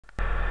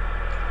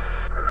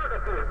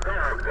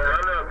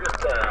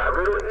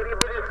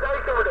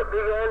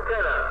big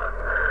antenna.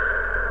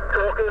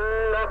 Talking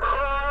up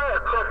high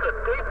across the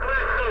deep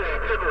blue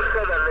sea.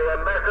 777, the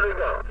ambassador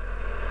go.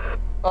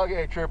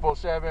 Okay,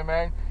 777,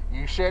 man.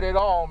 You said it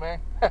all, man.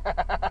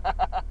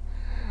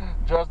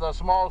 Just a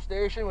small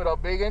station with a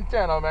big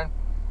antenna, man.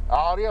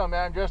 Out here,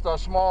 man, just a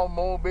small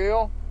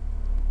mobile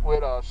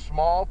with a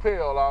small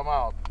pill. I'm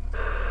out.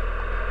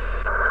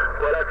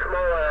 Well, that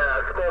small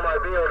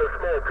mobile, the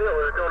small pill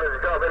is doing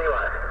its job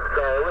anyway.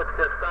 So let's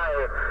just say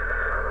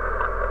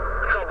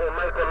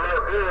troublemaker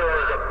mobile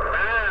is a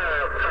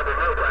bad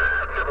troublemaker.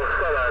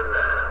 777.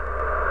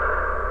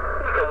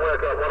 You can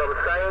work out what I'm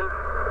saying.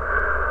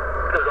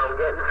 Because I'm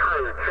getting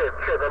through.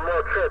 Trip, and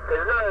more trip.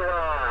 There's no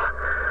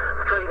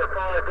 3 to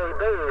 5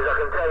 dBs, I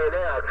can tell you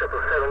now.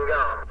 777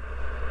 go.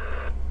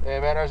 Hey,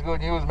 man, that's good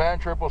news, man.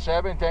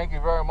 777, thank you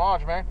very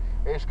much, man.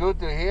 It's good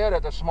to hear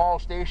that the small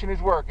station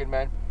is working,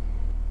 man.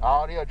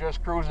 Out here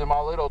just cruising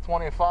my little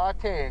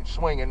 2510,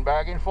 swinging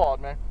back and forth,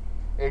 man.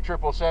 Hey,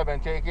 777,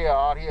 take care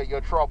out here,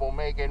 your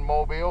troublemaking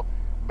mobile.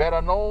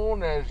 Better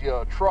known as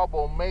your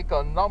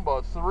troublemaker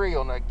number 3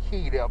 on the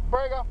key there.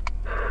 Burger.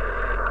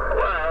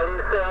 Well, you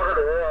see, I've got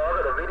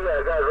a video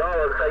that goes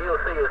on, so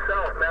you'll see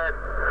yourself, man.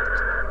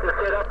 Just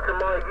head up to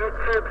my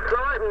YouTube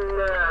site and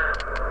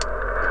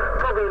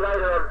probably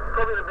later on,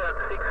 probably in about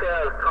 6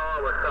 hours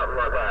time or something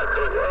like that.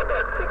 So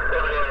about 6,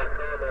 7 hours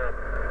time,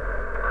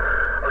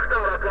 I'll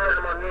start uploading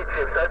them on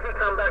YouTube. So if you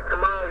come back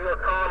tomorrow, your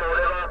time or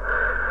whatever,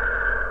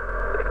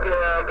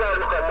 go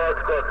look on my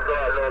squad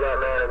site and all that,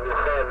 man, and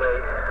you'll find me.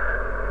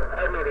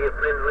 Add me to your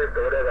friends list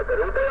or whatever. But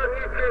it'll be on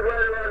YouTube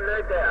later on, no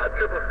doubt.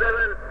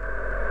 777.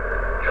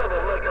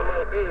 Troublemaker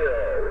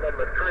mobile,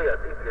 number 3, I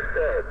think you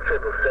said.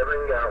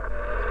 777, go.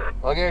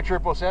 Okay,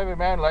 777,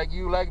 man, like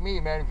you, like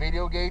me, man.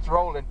 Video gates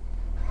rolling.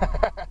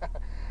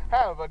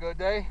 Have a good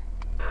day.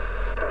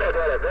 No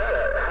doubt about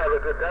it. Have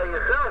a good day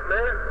yourself,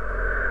 man.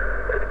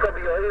 It's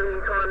probably your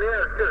evening time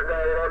now. It's just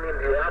going on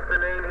into the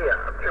afternoon here.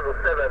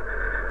 777.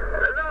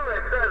 And I know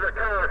it says a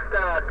car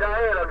star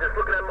day, and I'm just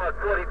looking at my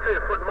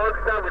 42-foot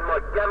monster with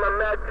my gamma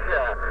match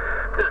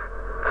just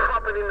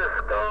popping in the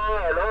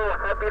sky and all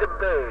happy to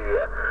be.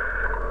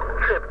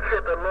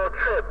 Trip, and more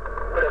trip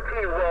with a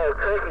few wild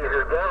turkeys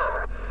as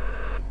well.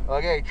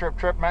 Okay, trip,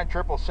 man,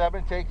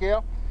 777, take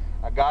care.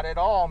 I got it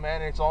all,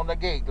 man. It's on the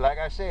gate, like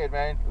I said,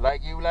 man.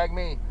 Like you, like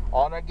me,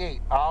 on the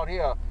gate, out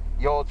here.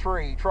 Your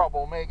 3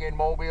 troublemaking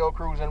mobile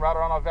cruising right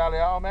around the Valley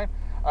Isle, man.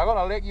 I'm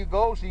gonna let you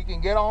go so you can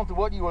get on to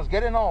what you was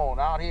getting on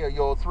out here.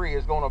 Your 3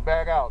 is gonna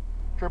back out.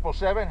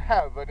 777,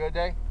 have a good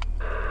day.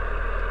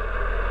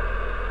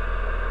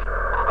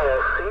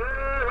 I'll see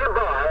you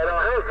bye. And I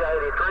heard you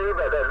 83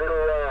 about that little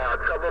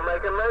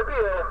troublemaking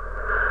mobile.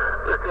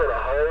 Just did a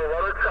whole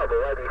lot of trouble,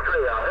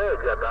 83. I heard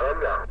you about them,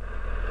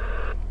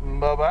 yeah.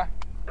 Bye-bye.